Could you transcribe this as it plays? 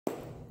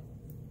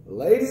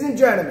Ladies and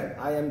gentlemen,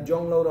 I am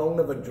John Lo, the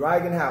owner of a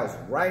Dragon House.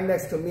 Right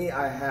next to me,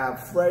 I have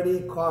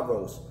Fredy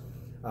Calvo,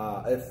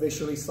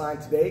 officially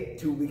signed today,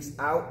 2 weeks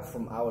out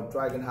from our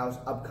Dragon House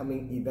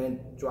upcoming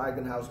event,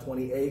 Dragon House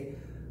 28,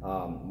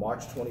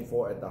 March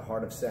 24 at the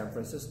heart of San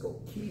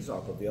Francisco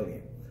Kezar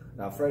Pavilion.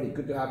 Now, Fredy,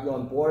 good to have you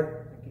on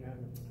board. Thank you, man.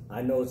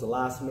 I know it's a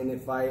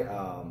last-minute fight.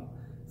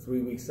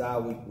 3 weeks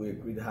out, we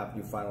agreed to have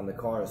you fight on the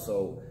card.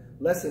 So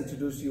let's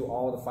introduce you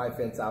all the fight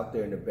fans out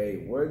there in the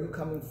Bay. Where are you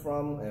coming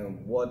from,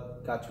 and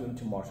what got you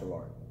into martial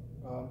art?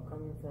 I'm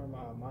coming from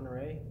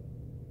Monterey,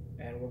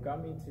 and what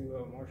got me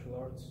to martial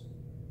arts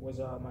was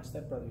my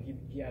stepbrother.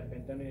 He had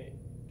been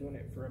doing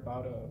it for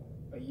about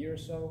a year or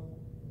so,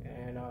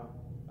 and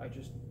I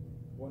just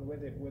went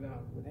with it with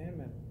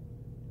him,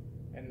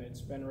 and it's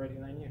been already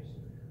 9 years.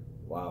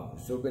 Wow,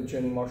 so you've been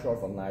training martial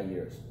art for 9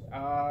 years?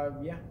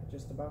 Yeah,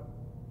 just about.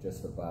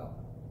 Just about.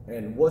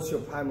 And what's your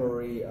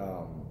primary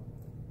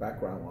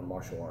background on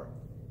martial art?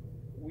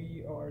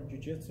 We are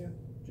jiu-jitsu.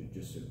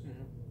 Jiu-jitsu.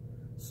 Mm-hmm.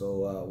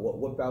 So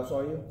what belts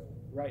are you?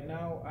 Right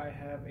now, I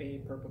have a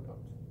purple belt.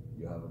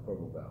 You have a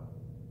purple belt.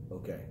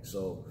 Okay,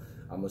 so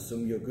I'm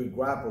assuming you're a good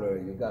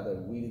grappler. You've got a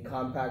really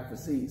compact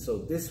physique. So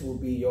this will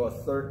be your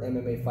third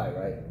MMA fight,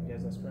 right?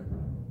 Yes, that's correct.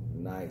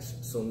 Nice.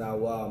 So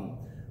now,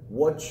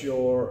 what's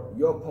your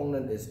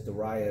opponent is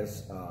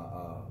Darius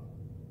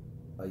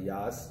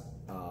Ayaz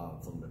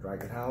from the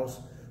Dragon House.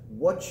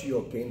 What's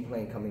your game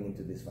plan coming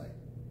into this fight?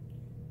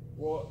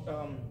 Well,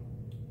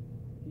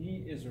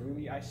 he is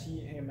really. I see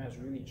him as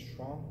really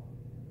strong,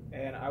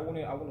 and I want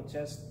to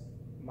test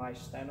my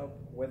stand-up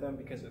with him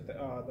because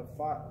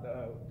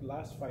the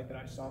last fight that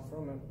I saw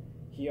from him,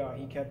 he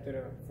kept it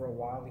for a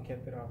while. He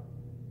kept it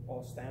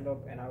all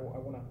stand-up, and I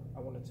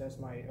want to test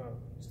my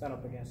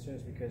stand-up against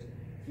his because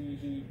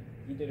he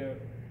did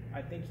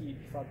I think he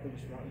fought pretty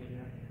smartly, you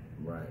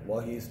know. Right.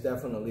 Well, he's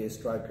definitely a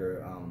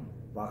striker.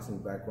 Boxing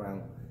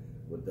background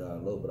with a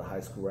little bit of high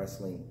school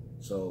wrestling.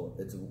 So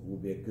it will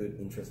be a good,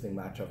 interesting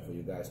matchup for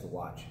you guys to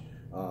watch.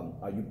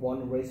 Are you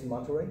born and raised in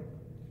Monterey?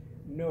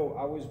 No,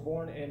 I was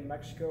born in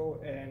Mexico,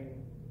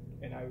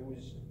 and I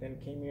then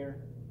came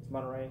here to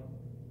Monterey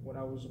when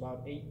I was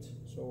about 8.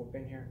 So I've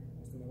been here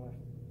most of my life.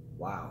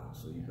 Wow.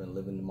 So you've been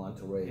living in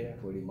Monterey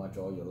pretty much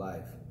all your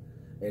life.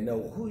 And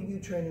who are you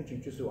training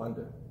jiu-jitsu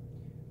under?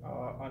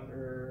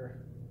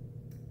 Under,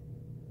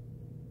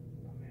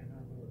 oh man, I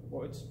don't remember.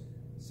 Well, it's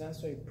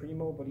Sensei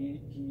Primo, but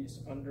he's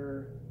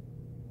under,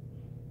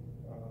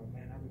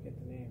 man, I forget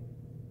the name,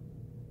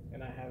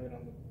 and I have it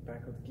on the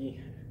back of the gi.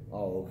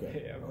 Oh,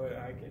 okay. Yeah, but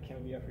I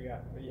can't believe I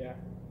forgot. But yeah.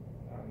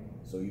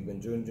 So you've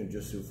been doing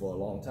jiu-jitsu for a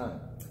long time.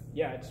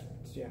 Yeah, it's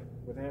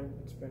with him,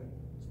 it's been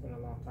a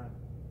long time.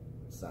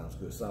 Sounds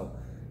good. So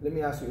let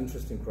me ask you an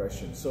interesting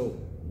question. So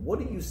what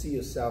do you see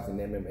yourself in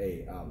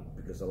MMA?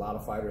 Because a lot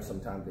of fighters,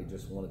 sometimes they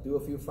just want to do a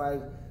few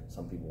fights.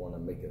 Some people want to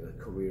make a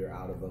career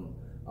out of them.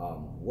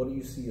 What do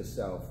you see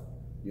yourself,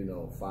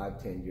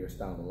 5, 10 years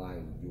down the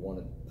line? You want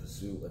to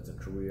pursue as a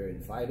career in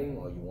fighting,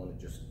 or you want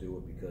to just do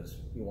it because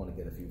you want to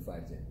get a few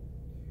fights in?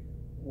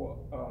 Well,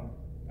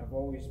 I've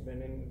always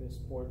been in this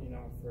sport,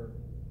 for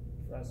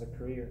as a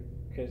career,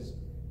 because,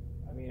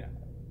 I mean,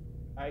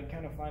 I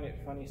kind of find it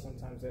funny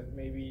sometimes that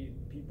maybe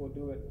people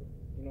do it,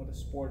 the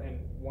sport, and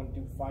want to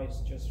do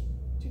fights just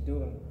to do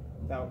them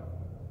without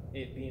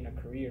it being a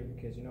career,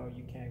 because,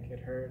 you can't get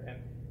hurt,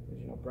 and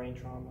there's, brain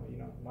trauma,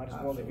 might as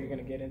well, if you're going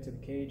to get into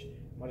the cage,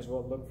 might as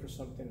well look for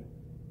something,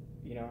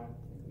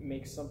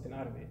 make something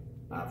out of it.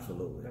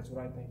 Absolutely. That's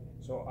what I think.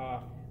 So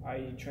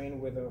I train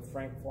with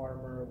Frank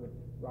Farmer, with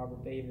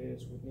Robert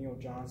Davis, with Neil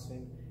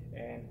Johnson,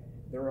 and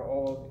they're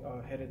all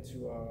headed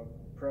to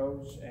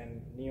pros,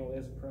 and Neil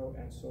is a pro,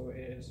 and so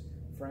is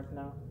Frank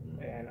now,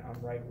 and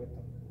I'm right with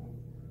them.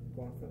 I'm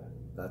going for that.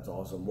 That's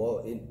awesome.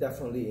 Well,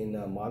 definitely in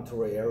the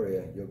Monterey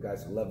area, your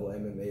guys' level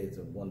MMA is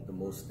one of the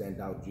most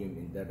standout gym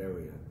in that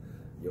area.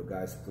 Your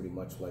guys pretty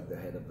much like the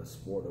head of the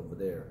sport over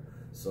there.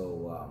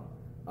 So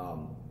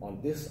on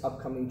this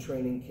upcoming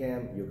training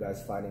camp, you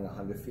guys fighting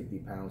 150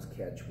 pounds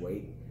catch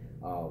weight.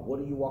 What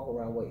do you walk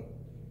around weight?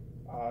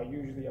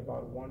 Usually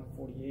about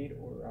 148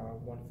 or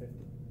 150.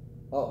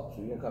 Oh,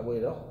 so you don't cut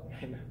weight at all?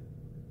 No.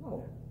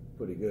 Oh,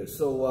 pretty good.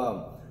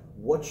 So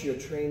what's your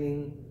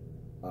training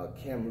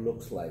camp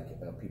looks like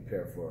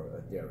prepare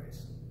for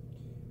Darius?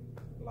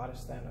 A lot of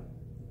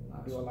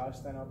stand-up. Do a lot of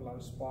stand-up, a lot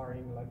of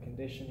sparring, a lot of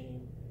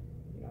conditioning,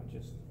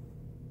 just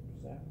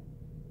that.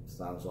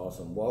 Sounds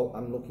awesome. Well,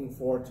 I'm looking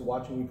forward to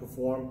watching you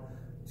perform.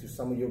 To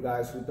some of you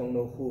guys who don't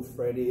know who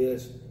Fredy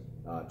is,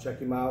 check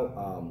him out.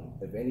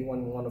 If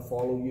anyone want to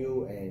follow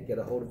you and get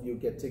a hold of you,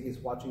 get tickets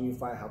watching you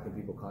fight, how can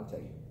people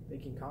contact you? They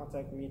can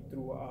contact me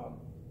through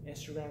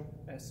Instagram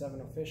at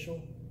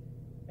 7official,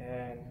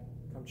 and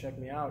come check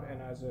me out.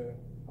 And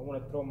I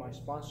want to throw my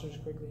sponsors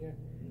quickly here.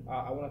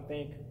 I want to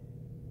thank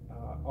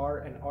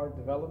Art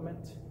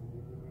Development,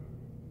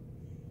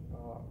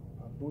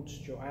 Boots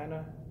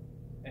Joanna,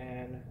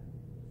 and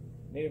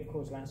Native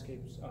Coast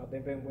Landscapes.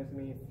 They've been with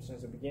me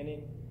since the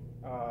beginning.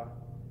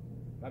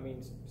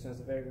 Since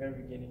the very, very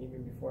beginning,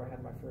 even before I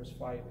had my first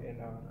fight in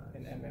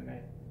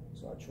MMA.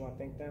 So I just want to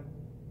thank them.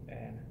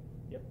 And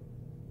yep,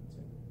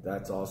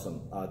 that's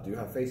awesome. Do you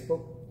have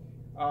Facebook?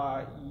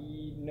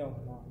 No.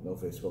 No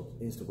Facebook.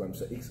 Instagram.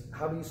 So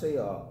how do you say?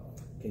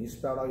 Can you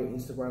spell out your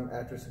Instagram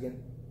address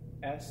again?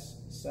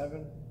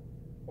 S7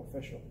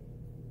 official.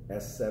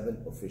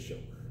 S7 official.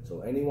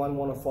 So anyone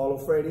want to follow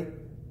Fredy?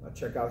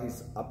 Check out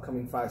his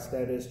upcoming fight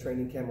status,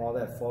 training camp, all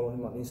that. Follow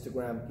him on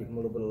Instagram. Give him a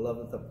little bit of love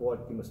and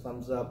support. Give him a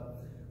thumbs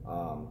up.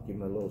 Give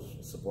him a little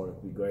support.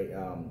 It'd be great.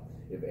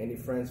 If any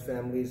friends,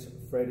 families,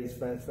 Fredy's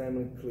friends,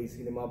 family, please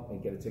hit him up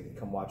and get a ticket.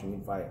 Come watching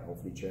him fight.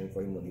 Hopefully cheering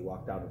for him when he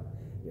walked out.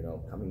 You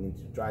know, coming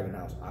into Dragon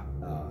House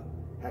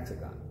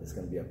Hexagon. It's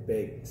going to be a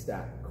big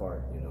stacked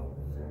card. You know,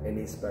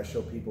 any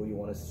special people you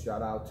want to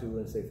shout out to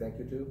and say thank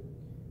you to?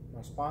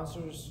 My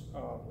sponsors,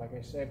 like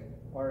I said,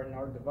 are in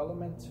our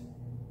development.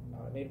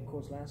 Native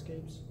Coast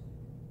Landscapes,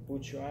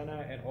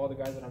 Buchuana, and all the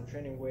guys that I'm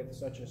training with,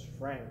 such as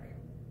Frank,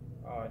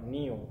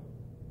 Neil,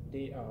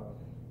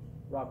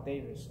 Rob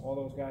Davis, all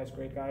those guys,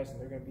 great guys,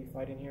 and they're going to be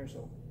fighting here.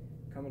 So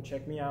come and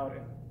check me out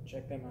and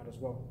check them out as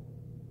well.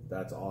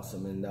 That's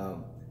awesome. And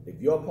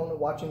if your opponent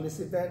watching this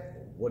event,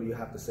 what do you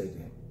have to say to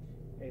him?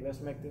 Hey, let's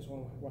make this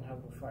one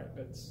hell of a fight.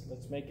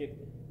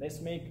 Let's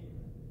make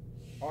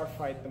our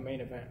fight the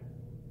main event.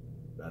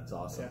 That's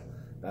awesome. Yeah.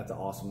 That's an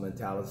awesome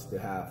mentality to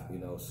have. You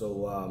know,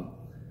 so.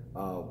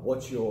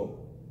 What's your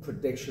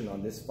prediction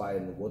on this fight,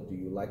 and what do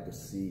you like to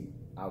see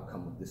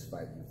outcome of this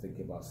fight? You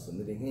thinking about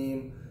submitting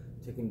him,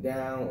 taking him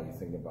down, or you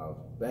thinking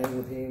about banging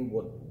with him?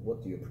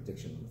 What do your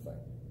prediction on the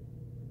fight?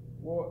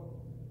 Well,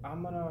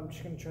 I'm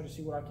just gonna try to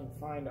see what I can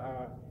find.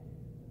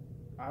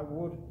 I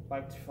would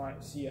like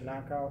to see a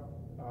knockout,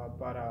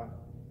 but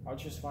I'll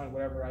just find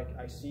whatever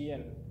I see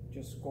and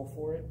just go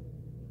for it.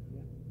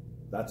 Yeah.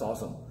 That's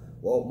awesome.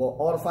 Well,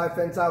 all the fight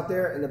fans out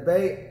there in the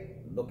Bay,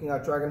 looking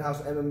at Dragon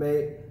House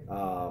MMA.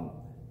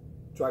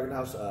 Dragon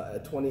House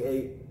at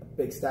 28,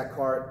 big stack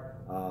card.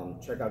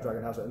 Check out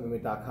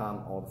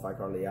DragonHouseMMA.com. All the fight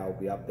card layout will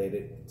be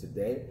updated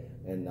today.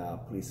 And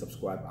please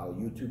subscribe our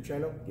YouTube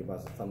channel. Give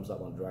us a thumbs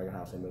up on Dragon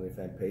House MMA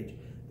fan page.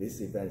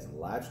 This event's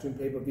live stream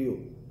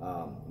pay-per-view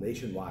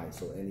nationwide.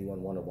 So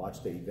anyone want to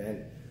watch the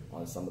event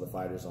on some of the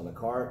fighters on the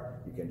card,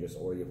 you can just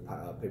order your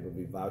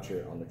pay-per-view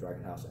voucher on the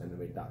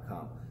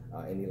DragonHouseMMA.com.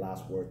 Any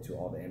last word to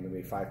all the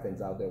MMA fight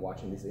fans out there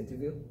watching this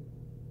interview?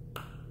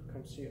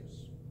 Come see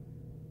us.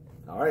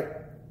 All right,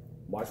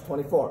 March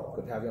 24th.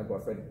 Good to have you on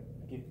board, Fredy.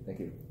 Thank you. Thank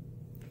you.